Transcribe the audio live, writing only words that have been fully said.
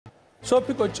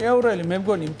სოფიკო ჭიაურელი მე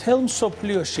მგონი მთელ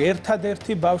მსოფლიოში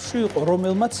ერთადერთი ბავშვი იყო,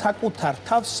 რომელმაც საკუთარ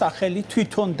თავს სახელი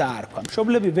თვითონ დაარქვა.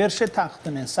 მშობლები ვერ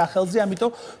შეთანხმდნენ სახელზე,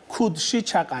 ამიტომ ქუდში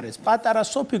ჩაყარეს. პატარა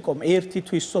სოფიკომ, ერთი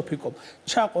თვის სოფიკომ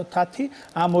ჩაყო თათი,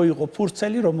 ამოიღო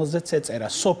ფურცელი, რომელზეც ეწერა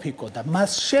სოფიკო და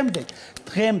მას შემდეგ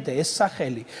დღემდე ეს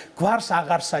სახელი გვარს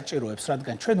აღარ საჭიროებს,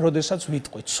 რადგან ჩვენ როდესაც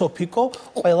ვიტყვით სოფიკო,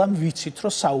 ყველამ ვიცით,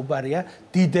 რომ საუბარია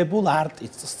დიდებულ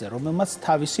არტისტზე, რომელმაც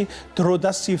თავისი დრო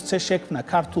და სივრცე შექმნა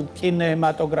ქართულ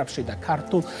კინემატოგრაფში და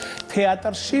ქართულ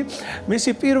თეატრში.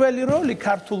 მისი პირველი როლი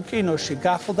ქართულ კინოში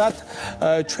გახლდათ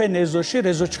ჩვენ ეზოში,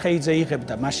 რეზო ჩხეიძე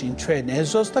იღებდა მაშინ ჩვენ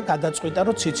ეზოს და გადაწყვიტა,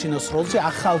 რომ ციცინოს როლზე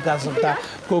ახალგაზრდა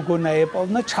გოგონა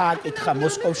ეპოვნა, ჩააკითხა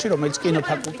მოსკოვში, რომელიც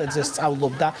კინოფაკულტეტზე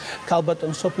სწავლობდა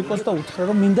ქალბატონ სოფიკოს და უთხრა,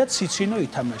 რომ მინდა ციცინო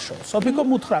ითამაშო. სოფიკომ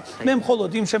უთხრა, მე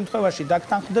მხოლოდ იმ შემთხვევაში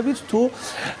დაგთანხმდებით, თუ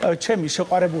ჩემი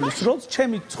შეყვარებულის როლს,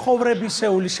 ჩემი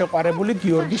ცხოვრებისეული შეყვარებული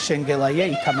გიორგი შენგელაია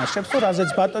ითამაშებს, რაზეც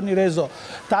ბატონი რეზო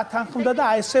დათანხმდა და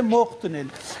აი ესე მოხვდნენ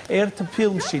ერთ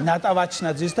ფილმში ნატა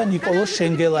ვაჩნაძის და ნიკოლოზ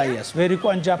შენგელაიას,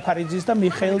 ვერიკვან ჯაფარიძის და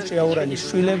მიხეილ ჭიაურელის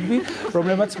შვილები,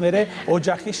 რომლებმაც მერე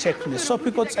ოჯახი შექმნეს.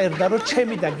 სოფიკო წერდა, რომ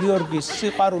ჩემი და გიორგის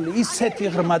სიყვარული ისეთი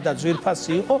ღრმა და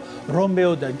ძვირფასი იყო,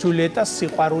 რომეო და ჯულიეტას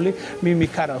სიყვარული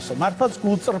მიმიქარავსო. მართლაც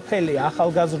გულწრფელია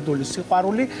ახალგაზრდული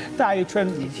სიყვარული და აი ჩვენ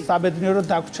საბედნიეროდ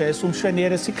დაგვრჩა ეს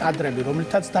უმშვენიერესი კადრები,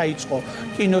 რომლითაც დაიწყო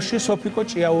კინოში სოფიკო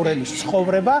ჭიაურელის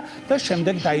ცხოვრება და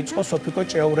შემდეგ დაიწყო სოფიკო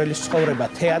ჭიაურელის ცხოვრება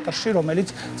თეატრში, რომელიც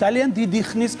ძალიან დიდი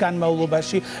ხნის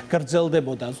განმავლობაში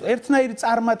გრძელდებოდა. ერთნაირი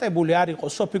წარმატებული არ იყო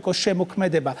სოფიკოს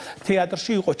შემოქმედება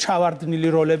თეატრში, იყო ჩავარდნილი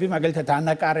როლები, მაგალითად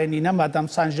ანა კარენინა, მადამ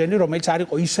სანჟენი, რომელიც არ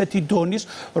იყო ისეთი დონის,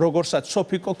 როგორცაც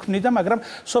სოფიკო ქმნიდა, მაგრამ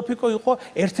სოფიკო იყო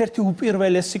ერთ-ერთი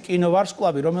უპირველესი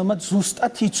კინოვარსკვლავი, რომელმაც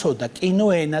ზუსტად იცოდა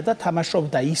კინოენა და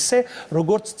თამაშობდა ისე,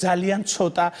 როგორც ძალიან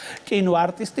ცოტა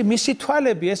კინოარტისტი. მისი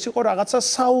თვალები ეს იყო რაღაცა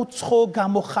საუცხო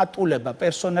გამოხატულება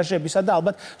პერსონაჟებისა და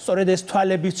ალბათ სწორედ ეს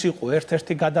თვალებიც იყო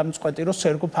ერთ-ერთი გადამწყვეტი, რომ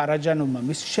სერგო ფარაჯანოვმა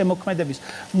მისი შემოქმედების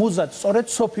მუზად სწორედ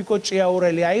სოფიკო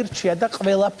ჭიაურელი აირჩია და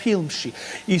ყველა ფილმში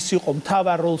ის იყო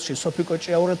მთავარ როლში სოფიკო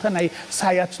ჭიაურელთან, აი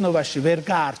საიაცნობაში ვერ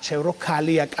გაარჩევ, რომ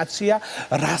ქალია, კაცია,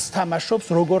 რას თამაშობს,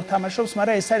 როგორ თამაშობს,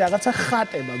 მაგრამ ეს არის რაღაცა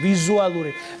ხატება,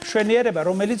 ვიზუალური მშვენიერება,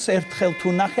 რომელიც ერთხელ თუ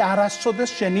ნახე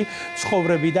არასოდეს შენი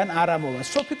ცხოვრებიდან არ ამოვა.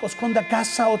 სოფიკოს ჰქონდა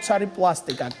გასაოცარი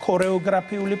პლასტიკა,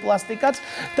 ქორეოგრაფიული პლასტიკაც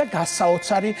და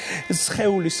გასაოცარი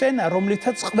სხეულის ენა,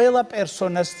 რომლითაც ყველა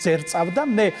პერსონაჟს ძერწავდა.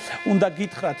 მე უნდა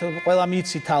გითხრათ, ყველა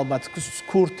მიცით ალბათ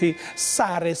ქურთი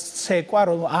სარეს ცეკვა,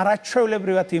 რომ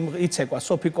არაჩვეულებრივად იცეკვა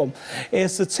სოფიკომ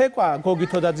ეს ცეკვა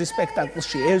გოგითოდაძის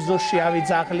სპექტაკლში ეზოში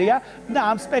ავიძაღლია და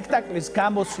ამ სპექტაკლის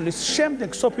გამოსვლის შემდეგ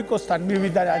სოფიკოსთან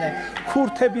მივიდა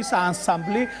ქურთების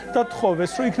ანსამბლი და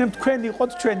თხოვეს, რომ იქნებ თქვენ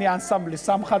იყოთ ჩვენი ანსამბლის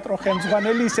სამხატვრო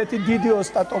ხელმძღვანელი, ისეთი დიდი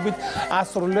ოსტატობით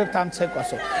ასრულებთ ამ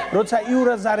ცეკვასო. როცა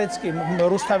იურა ზარეცკი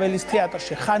რუსთაველის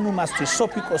თეატრში ხანუმასთვის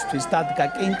სოფიკოსთვის დადგა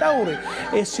კენტაური,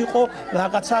 ეს იყო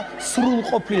რაღაცა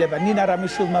სრულყოფილება. ნინა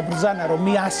რამიშვილმა ბრძანა, რომ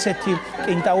მე ასეთი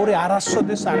კენტაური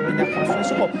არასოდეს არ მინახავს. ეს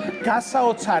იყო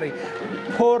გასაოცარი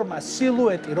ფორმა,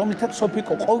 სილუეტი, რომლითაც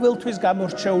სოფიკო ყოველთვის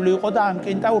გამორჩეული იყო და ამ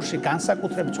კენტაურში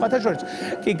განსაკუთრებით სხვათა შორის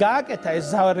კი გააკეთა ეს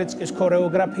ზარეცკის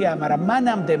ქორეოგრაფია, მაგრამ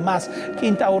მანამდე მას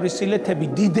კენტაურის სილეთები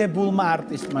დიდებულმა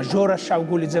არტისტმა ჟორა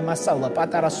შავგულიძემ ასწავლა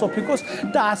პატარა სოფიკოს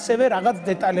და ასევე რაღაც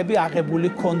დეტალები აღებული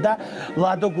ჰქონდა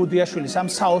ლადო გუდიაშვილის ამ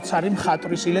საოცარი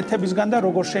მხატვრის სილეთებისგან და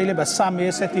როგორ შეიძლება სამი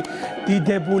ესეთი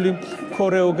დიდებული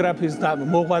ქორეოგრაფის და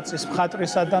მოღვაწის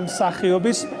მხატვრისა და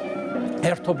მსახიობის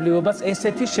ერთობლიობას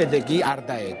ესეთი შედეგი არ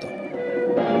დაედო.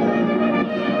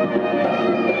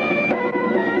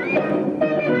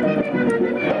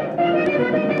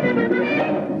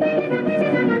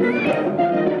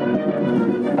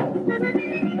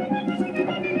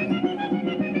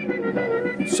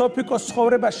 სოფიკოს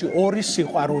ცხოვრებაში ორი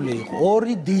სიყვარული იყო,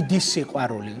 ორი დიდი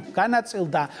სიყვარული.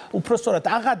 განაწილდა, უпростоრად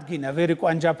აღადგინა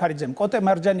ვერიკვან ჯაფარიძემ კოტე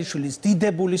მარჯანიშვილის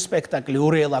დიდებული სპექტაკლი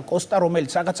ურიელა კოსტა,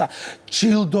 რომელიც რაღაცა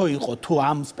ჯილდო იყო თუ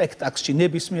ამ სპექტაკლში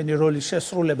ნებისმიერი როლის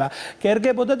შესრულება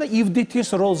კერგებოდა და ივდითის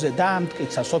როლზე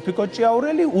დაამტკიცა სოფიკო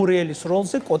ჭიაურელი, ურიელის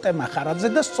როლზე კოტე მახარაძე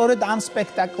და სწორედ ამ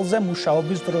სპექტაკლზე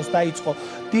მუშაობის დროს დაიწყო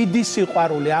დიდი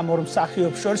სიყვარული ამ ორ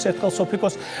მსახიობს შორის. ერთხელ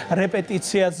სოფიკოს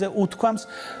რეპეტიციაზე უთქვამს,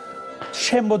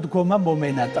 შემოდგომა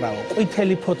მომენატრაო,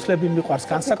 ყვითელი ფოთლები მიყვარს,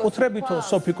 განსაკუთრებით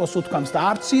სოფიკოს უთქვამს და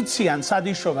არც იციან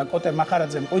სადიშოვა კოტე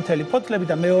მახარაძემ ყვითელი ფოთლები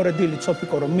და მეორე დილით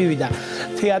სოფიკო რომ მივიდა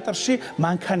თეატრში,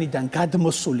 მანქანიდან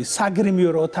გადმოსული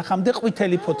საგრიმიორო ოთახამდე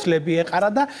ყვითელი ფოთლები ეყარა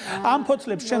და ამ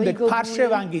ფოთლებს შემდეგ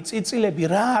ფარშევანგი, წიწილები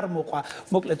რა არ მოყვა.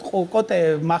 მოკლედ კოტე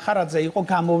მახარაძე იყო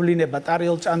გამოვლინება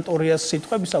ტარიელ ჭანტურიას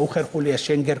სიტყვებისა, უხერხულია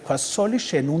შენ გერქვას სოლი,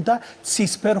 შენ უნდა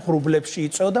ცისფერ ღრუბლებში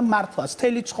იწვეო და მართლაც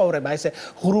მთელი ცხოვრება ესე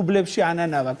ღრუბლებში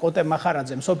ანანავა კოტე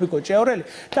მახარაძემ სოფიკო ჭიაურელი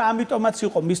და ამიტომაც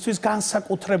იყო მისთვის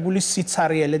განსაკუთრებული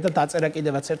სიცარიელე და დაწერა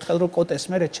კიდევაც ერთხელ რომ კოტეს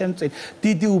მე ჩემ წინ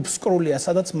დიდი უბსკრულია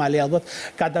სადაც მალე ალბათ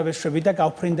გადავეშვები და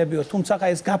გავფრინდებიო თუმცა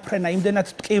ეს გაფრენა იმდენად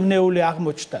ტკივნეული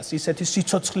აღმოჩნდა ისეთი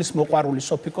სიცოცხლის მოყვარული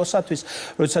სოფიკოსათვის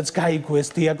როდესაც გაიგო ეს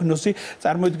დიაგნოზი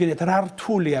წარმოიდგინეთ რა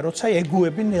რთულია როცა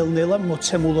ეგუები ნელ-ნელა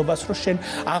მოცემულობას რომ შენ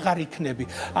აღარ იქნები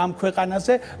ამ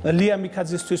ქვეყანაზე ლია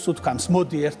მიქაძისთვის უთქვამს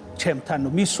მოდი ერთ ჩემთან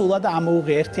მისულა და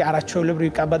ამოუღე ერთი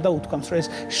არაჩვეულებრივი კაბა და უთქვამს რომ ეს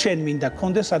შენ მინდა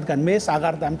კონდეს რადგან მე ეს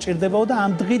აღარ დამჭირდებაო და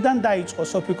ამ დღიდან დაიწყო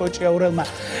სოფიკო ჭიაურელმა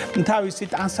თავისი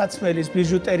ტანსაცმელის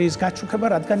ბიჟუტერიის გაჩუქება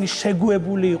რადგან ის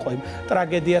შეგუებული იყო იმ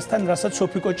ტრაგედიასთან რასაც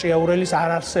სოფიკო ჭიაურელის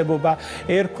არარსებობა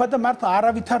ერქვა და მართლა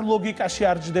არავითარ ლოგიკაში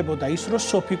არ ჯდებოდა ის რომ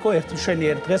სოფიკო ერთმშვენი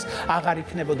ერთ დღეს აღარ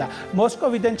იქნებოდა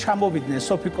მოსკოვიდან ჩამოვიდნენ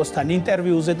სოფიკოსთან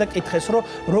ინტერვიუზე და კითხეს რომ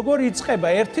როგორ იწყება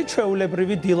ერთი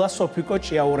ჩვეულებრივი დილა სოფიკო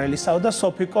ჭიაურელისაო და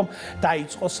სოფიკომ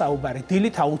დაიწყო საუბარი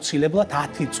დილით აუცილებლად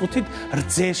 10 წუთით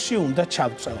რძეში უნდა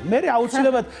ჩავწევო მე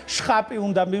აუცილებლად შხაპი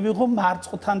უნდა მივიღო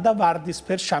მარწყთან და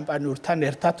ვარდისფერ შამპანურთან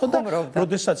ერთადო და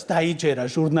როდესაც დაიჯერა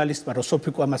ჟურნალისტმა რომ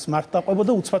სოფიკო ამას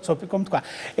მართლაყვებოდა უცბად სოფიკომ თქვა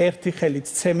ერთი ხელით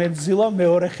ცემენტს ზილა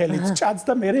მეორე ხელით ჭადს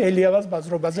და მე ელიავას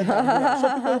ბაზრობაზე დავიდა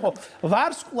სოფიკო იყო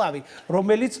ვარსკვლავი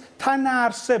რომელიც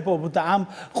თანაარსებობდა ამ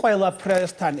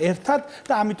ყველაფერთან ერთად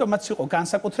და ამიტომაც იყო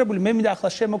განსაკუთრებული მე მინდა ახლა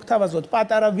შემოგთავაზოთ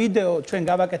პატარა ვიდეო ჩვენ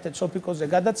გავაკეთეთ სოფიკოზე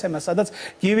გადაცემა სადაც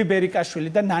გივი ბერიკაშვილი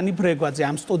და ნანი ბრეგვაძე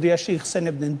ამ სტუდიაში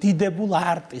იხსენებდნენ დიდებულ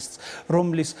არტისტს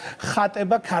რომლის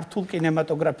ხატება ქართულ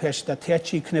კინემატოგრაფიაში და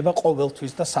თეატრში იქნება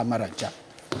ყოველთვის და სამარაჯა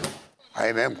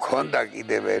აი მე მქონდა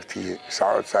კიდევ ერთი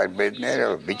საოცარი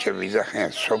ბედნიერება ბიჭები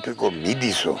იძახიან სოფიკო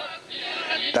მიდისო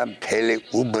და მთელი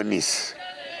უბნის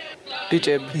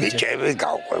ბიჭები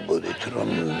გავყვებოდით რომ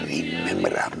მე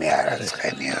რამე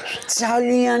არაცხენიოს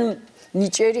ძალიან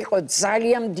ნიჭერი იყო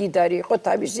ძალიან მდიდარი იყო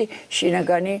თავისი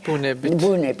შინაგანი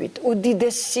ბუნებით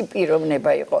უდიდესი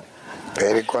პიროვნება იყო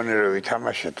პერიკონი რო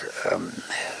ვითამაშეთ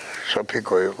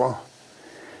სოფიკო იყო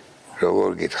როგორ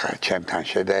გითხრათ ჩემთან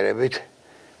შედარებით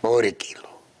 2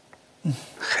 კილო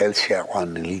ხელში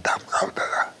აყვანილი დამყავდა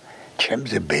და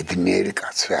ჩემზე ბედნიერი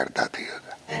კაცი არ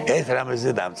დადიოდა ეს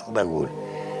რამეზე დამწყდა გული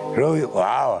რო იყო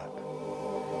ავად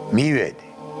მივედი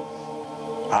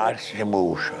არ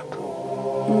შემოუშვათ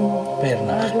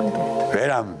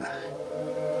ვერამნა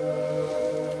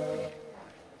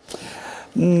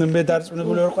მე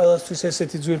დარწმუნებული ვარ ყველასთვის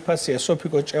ესეთი ძვირფასია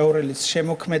სოფიკო ჭიაურელის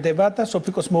შემოქმედება და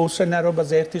სოფიკოს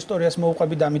მოუსვენარობაზე ერთ ისტორიას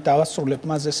მოვყვები და ამით ავასრულებ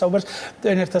მასზე საუბარს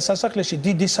ერთად სასახლეში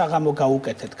დიდი საღამო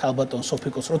გაუკეთეთ ქალბატონ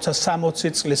სოფიკოს როცა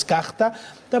 60 წლის გახდა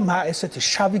და ესეთი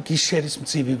შავი გიშერის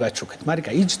მძივი ვაჩუქეთ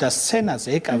მარიკა იჯდა სცენაზე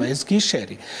ეკავა ეს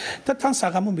გიშერი და თან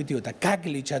საღამო მიდიოდა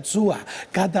გაგლიჯა ძუა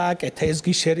გადააკეთა ეს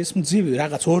გიშერის მძივი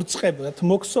რაღაც ორწყებად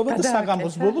მოქსოვა და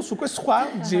საღამოს ბოლოს უკვე სხვა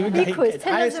მძივი გაიკეთა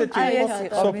აი ესეთი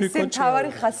სოფიკო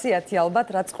თავარი ხასიათი ალბათ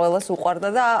რაც ყველას უყვარდა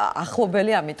და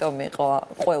ახლობელი ამიტომ იყო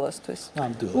ყველასთვის.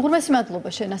 უღრმესი მადლობა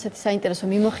შენ ასეთი საინტერესო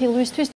მიმოხილვისთვის.